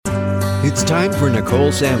It's time for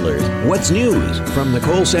Nicole Sandler's What's News from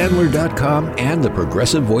NicoleSandler.com and the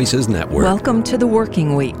Progressive Voices Network. Welcome to the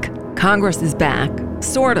working week. Congress is back,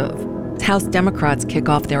 sort of. House Democrats kick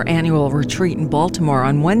off their annual retreat in Baltimore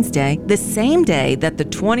on Wednesday, the same day that the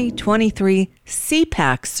 2023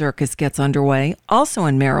 CPAC circus gets underway, also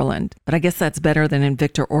in Maryland. But I guess that's better than in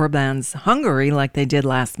Viktor Orban's Hungary like they did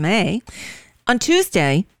last May. On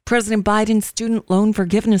Tuesday, President Biden's student loan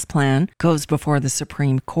forgiveness plan goes before the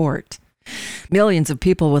Supreme Court. Millions of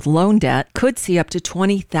people with loan debt could see up to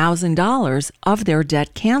 $20,000 of their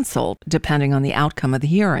debt canceled, depending on the outcome of the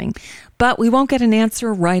hearing. But we won't get an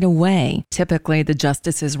answer right away. Typically, the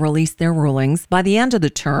justices release their rulings by the end of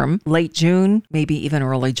the term, late June, maybe even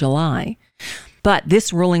early July. But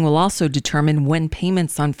this ruling will also determine when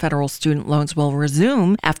payments on federal student loans will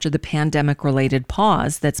resume after the pandemic-related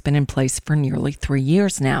pause that's been in place for nearly 3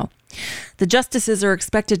 years now. The justices are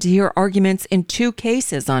expected to hear arguments in 2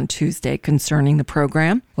 cases on Tuesday concerning the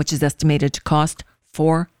program, which is estimated to cost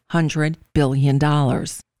 $400 billion.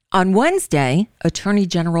 On Wednesday, Attorney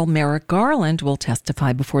General Merrick Garland will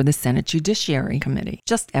testify before the Senate Judiciary Committee.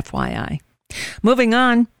 Just FYI. Moving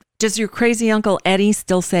on. Does your crazy Uncle Eddie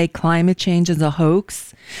still say climate change is a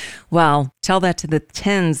hoax? Well, tell that to the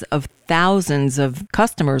tens of thousands of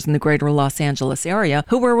customers in the greater Los Angeles area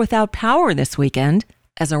who were without power this weekend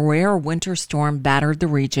as a rare winter storm battered the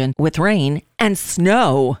region with rain and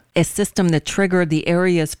snow, a system that triggered the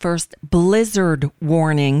area's first blizzard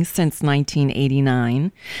warning since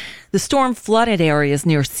 1989. The storm flooded areas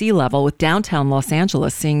near sea level, with downtown Los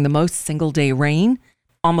Angeles seeing the most single-day rain,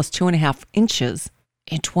 almost 2.5 inches.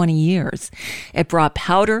 In 20 years. It brought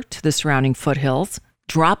powder to the surrounding foothills,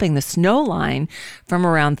 dropping the snow line from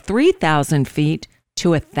around 3,000 feet to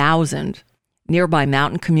 1,000. Nearby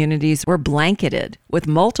mountain communities were blanketed with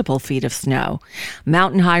multiple feet of snow.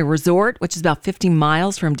 Mountain High Resort, which is about 50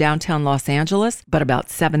 miles from downtown Los Angeles, but about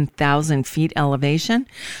 7,000 feet elevation,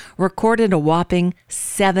 recorded a whopping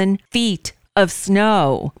 7 feet of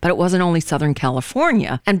snow. But it wasn't only Southern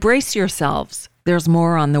California. And brace yourselves, there's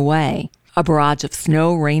more on the way. A barrage of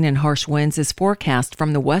snow, rain, and harsh winds is forecast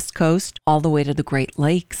from the West Coast all the way to the Great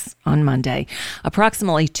Lakes on Monday.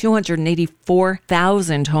 Approximately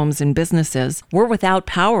 284,000 homes and businesses were without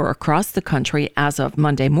power across the country as of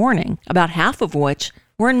Monday morning, about half of which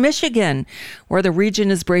were in Michigan, where the region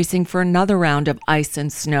is bracing for another round of ice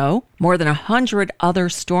and snow. More than 100 other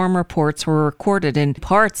storm reports were recorded in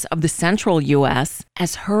parts of the central U.S.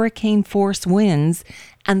 as hurricane-force winds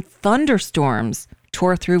and thunderstorms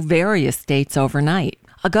tore through various states overnight.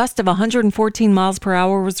 A gust of 114 miles per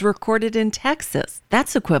hour was recorded in Texas.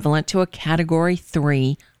 That's equivalent to a Category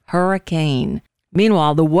 3 hurricane.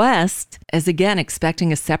 Meanwhile, the West is again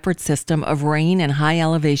expecting a separate system of rain and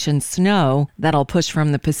high-elevation snow that'll push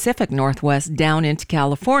from the Pacific Northwest down into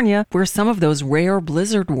California, where some of those rare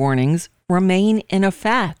blizzard warnings remain in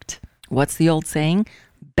effect. What's the old saying?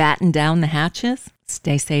 Batten down the hatches?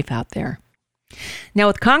 Stay safe out there. Now,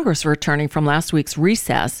 with Congress returning from last week's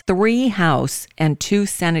recess, 3 House and 2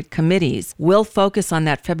 Senate committees will focus on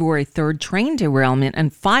that February 3rd train derailment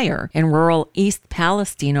and fire in rural East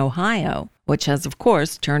Palestine, Ohio, which has, of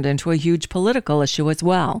course, turned into a huge political issue as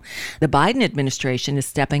well. The Biden administration is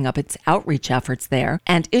stepping up its outreach efforts there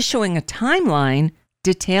and issuing a timeline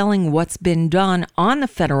detailing what's been done on the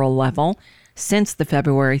federal level since the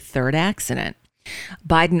February 3rd accident.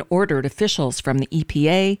 Biden ordered officials from the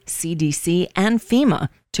EPA, CDC, and FEMA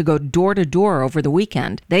to go door to door over the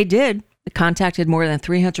weekend. They did. They contacted more than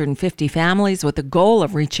 350 families with the goal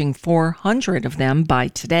of reaching 400 of them by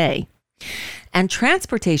today. And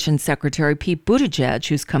Transportation Secretary Pete Buttigieg,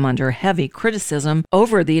 who's come under heavy criticism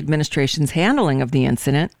over the administration's handling of the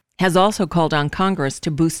incident, has also called on Congress to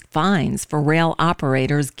boost fines for rail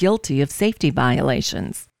operators guilty of safety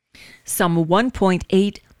violations. Some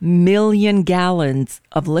 1.8 million gallons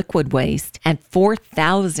of liquid waste and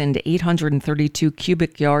 4,832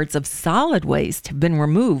 cubic yards of solid waste have been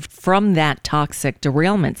removed from that toxic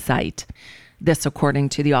derailment site. This, according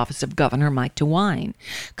to the Office of Governor Mike DeWine.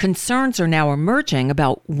 Concerns are now emerging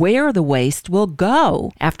about where the waste will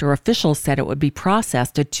go after officials said it would be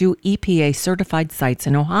processed at 2 EPA-certified sites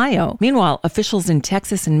in Ohio. Meanwhile, officials in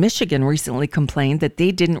Texas and Michigan recently complained that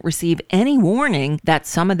they didn't receive any warning that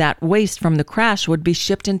some of that waste from the crash would be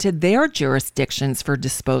shipped into their jurisdictions for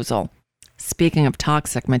disposal. Speaking of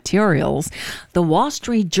toxic materials, the Wall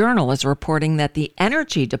Street Journal is reporting that the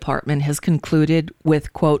Energy Department has concluded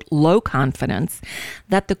with, quote, low confidence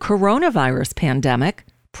that the coronavirus pandemic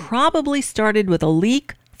probably started with a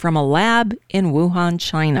leak from a lab in Wuhan,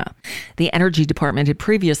 China. The Energy Department had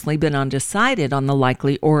previously been undecided on the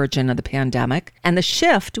likely origin of the pandemic, and the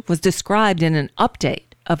shift was described in an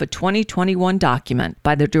update of a 2021 document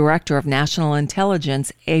by the Director of National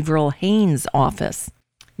Intelligence, Avril Haines' office.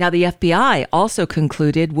 Now, the FBI also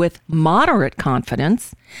concluded with moderate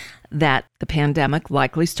confidence that the pandemic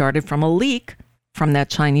likely started from a leak from that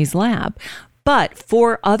Chinese lab. But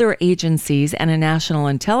 4 other agencies and a national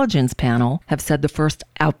intelligence panel have said the first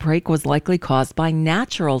outbreak was likely caused by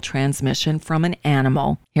natural transmission from an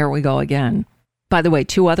animal. Here we go again. By the way,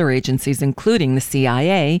 2 other agencies, including the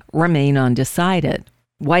CIA, remain undecided.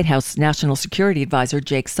 White House National Security Advisor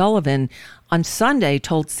Jake Sullivan on Sunday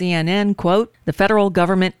told CNN, quote, "The federal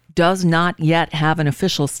government does not yet have an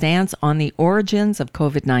official stance on the origins of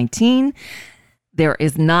COVID-19. There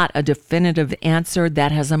is not a definitive answer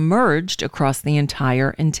that has emerged across the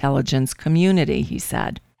entire intelligence community," he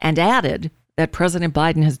said, and added that President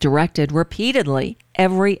Biden has directed repeatedly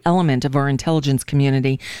every element of our intelligence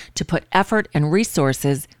community to put effort and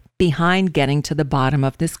resources behind getting to the bottom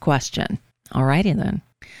of this question. All righty then.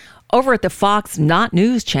 Over at the Fox Not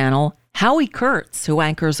News channel, Howie Kurtz, who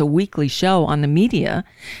anchors a weekly show on the media,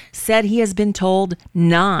 said he has been told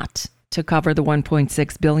not to cover the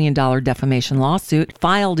 $1.6 billion defamation lawsuit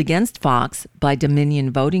filed against Fox by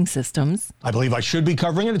Dominion Voting Systems. I believe I should be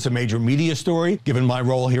covering it. It's a major media story, given my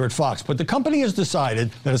role here at Fox. But the company has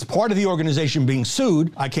decided that as part of the organization being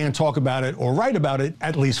sued, I can't talk about it or write about it,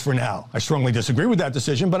 at least for now. I strongly disagree with that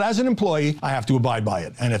decision, but as an employee, I have to abide by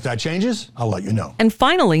it. And if that changes, I'll let you know. And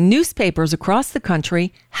finally, newspapers across the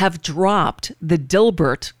country have dropped the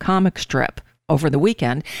Dilbert comic strip over the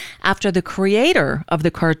weekend after the creator of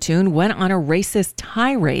the cartoon went on a racist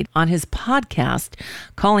tirade on his podcast,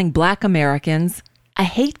 calling Black Americans a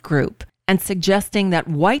hate group and suggesting that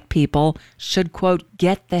white people should, quote,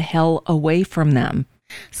 get the hell away from them.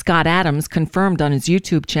 Scott Adams confirmed on his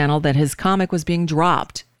YouTube channel that his comic was being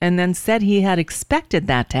dropped and then said he had expected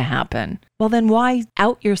that to happen. Well, then why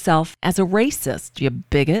out yourself as a racist, you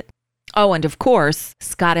bigot? Oh, and of course,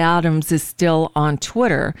 Scott Adams is still on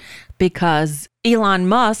Twitter because Elon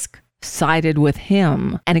Musk sided with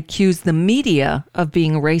him and accused the media of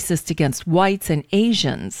being racist against whites and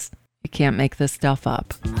Asians. You can't make this stuff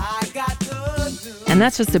up. And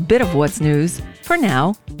that's just a bit of what's news. For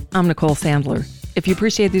now, I'm Nicole Sandler. If you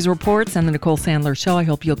appreciate these reports and the Nicole Sandler Show, I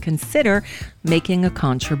hope you'll consider making a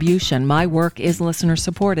contribution. My work is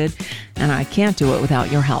listener-supported, and I can't do it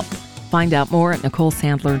without your help. Find out more at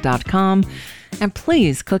NicoleSandler.com, and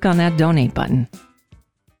please click on that donate button.